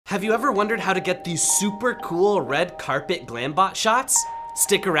Have you ever wondered how to get these super cool red carpet Glam Bot shots?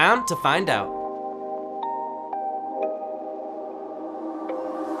 Stick around to find out.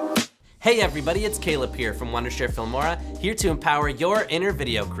 Hey everybody, it's Caleb here from Wondershare Filmora, here to empower your inner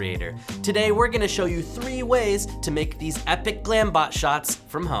video creator. Today we're gonna show you 3 ways to make these epic Glam Bot shots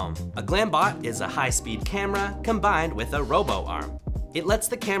from home. A Glam Bot is a high-speed camera combined with a robo arm. It lets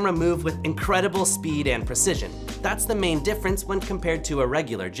the camera move with incredible speed and precision. That's the main difference when compared to a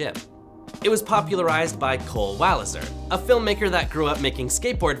regular jib. It was popularized by Cole Walliser, a filmmaker that grew up making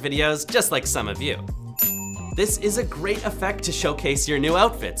skateboard videos just like some of you. This is a great effect to showcase your new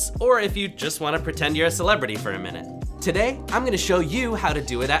outfits, or if you just want to pretend you're a celebrity for a minute. Today, I'm going to show you how to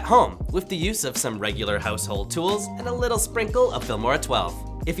do it at home with the use of some regular household tools and a little sprinkle of Filmora 12.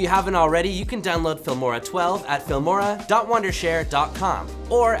 If you haven't already, you can download Filmora 12 at filmora.wondershare.com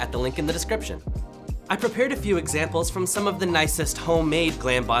or at the link in the description. I prepared a few examples from some of the nicest homemade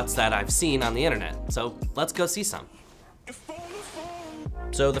Glam Bots that I've seen on the internet, so let's go see some.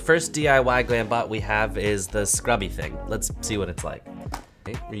 So the first DIY Glam Bot we have is the scrubby thing. Let's see what it's like.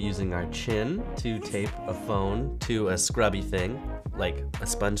 Okay, we're using our chin to tape a phone to a scrubby thing, like a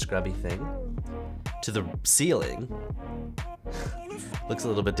sponge scrubby thing, to the ceiling. Looks a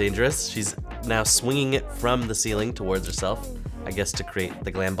little bit dangerous. She's now swinging it from the ceiling towards herself, I guess to create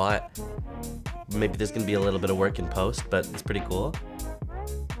the Glam Bot. Maybe there's gonna be a little bit of work in post, but it's pretty cool.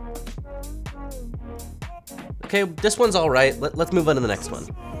 Okay, this one's all right. Let's move on to the next one.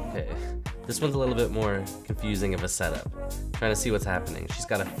 Okay, this one's a little bit more confusing of a setup. Trying to see what's happening. She's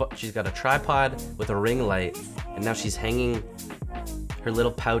got a tripod with a ring light, and now she's hanging her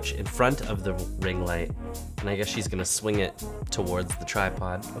little pouch in front of the ring light, and I guess she's gonna swing it towards the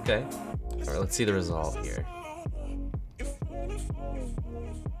tripod. Okay, all right, let's see the result here.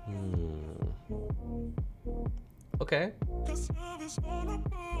 Okay.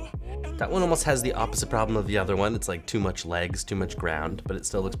 That one almost has the opposite problem of the other one. It's like too much legs, too much ground, but it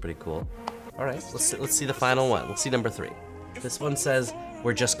still looks pretty cool. All right, let's see the final one. Let's see number 3. This one says,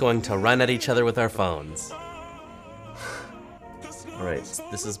 we're just going to run at each other with our phones. All right,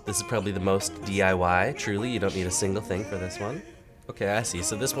 this is probably the most DIY, truly. You don't need a single thing for this one. Okay, I see.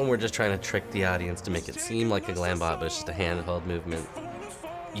 So this one we're just trying to trick the audience to make it seem like a Glam Bot, but it's just a handheld movement.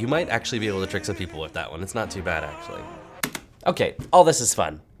 You might actually be able to trick some people with that one. It's not too bad, actually. Okay, all this is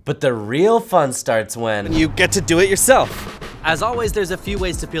fun, but the real fun starts when you get to do it yourself. As always, there's a few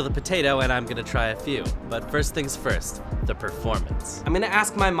ways to peel the potato, and I'm gonna try a few. But first things first, the performance. I'm gonna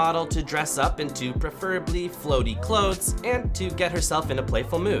ask my model to dress up into preferably floaty clothes and to get herself in a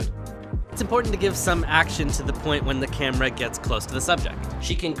playful mood. It's important to give some action to the point when the camera gets close to the subject.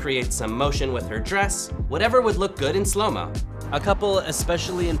 She can create some motion with her dress, whatever would look good in slow-mo. A couple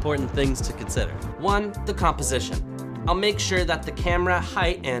especially important things to consider. 1, the composition. I'll make sure that the camera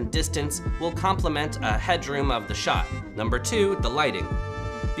height and distance will complement a headroom of the shot. Number 2, the lighting.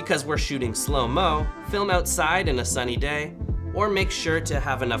 Because we're shooting slow-mo, film outside in a sunny day, or make sure to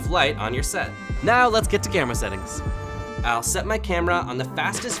have enough light on your set. Now let's get to camera settings. I'll set my camera on the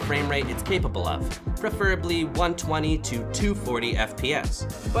fastest frame rate it's capable of, preferably 120 to 240 FPS.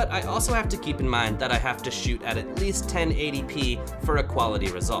 But I also have to keep in mind that I have to shoot at least 1080p for a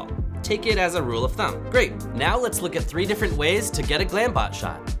quality result. Take it as a rule of thumb. Great, now let's look at 3 different ways to get a Glam Bot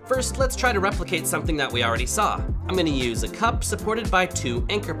shot. First, let's try to replicate something that we already saw. I'm gonna use a cup supported by 2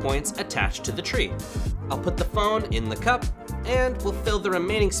 anchor points attached to the tree. I'll put the phone in the cup, and we'll fill the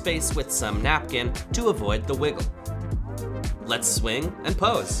remaining space with some napkin to avoid the wiggle. Let's swing and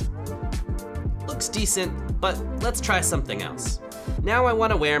pose. Looks decent, but let's try something else. Now I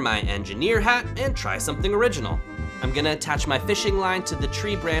wanna wear my engineer hat and try something original. I'm gonna attach my fishing line to the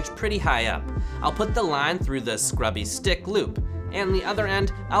tree branch pretty high up. I'll put the line through the scrubby stick loop, and the other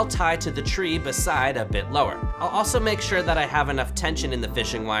end I'll tie to the tree beside a bit lower. I'll also make sure that I have enough tension in the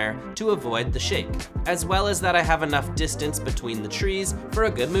fishing wire to avoid the shake, as well as that I have enough distance between the trees for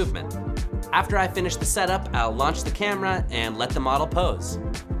a good movement. After I finish the setup, I'll launch the camera and let the model pose.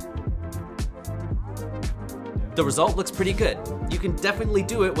 The result looks pretty good. You can definitely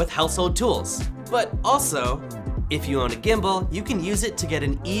do it with household tools. But also, if you own a gimbal, you can use it to get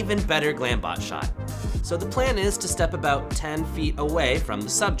an even better Glam Bot shot. So the plan is to step about 10 feet away from the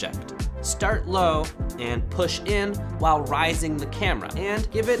subject. Start low and push in while rising the camera and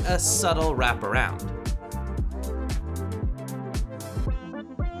give it a subtle wrap around.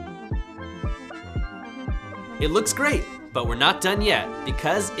 It looks great, but we're not done yet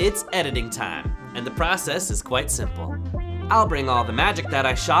because it's editing time, and the process is quite simple. I'll bring all the magic that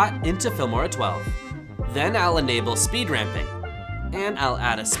I shot into Filmora 12. Then I'll enable speed ramping. And I'll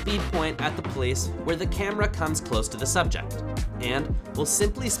add a speed point at the place where the camera comes close to the subject. And we'll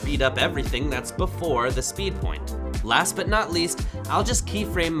simply speed up everything that's before the speed point. Last but not least, I'll just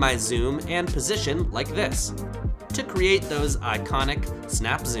keyframe my zoom and position like this to create those iconic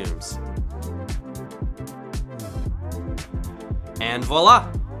snap zooms. And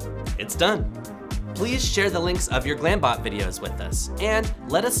voila, it's done. Please share the links of your GlamBot videos with us, and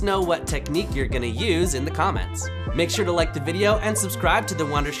let us know what technique you're gonna use in the comments. Make sure to like the video and subscribe to the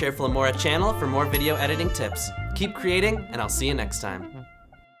Wondershare Filmora channel for more video editing tips. Keep creating, and I'll see you next time.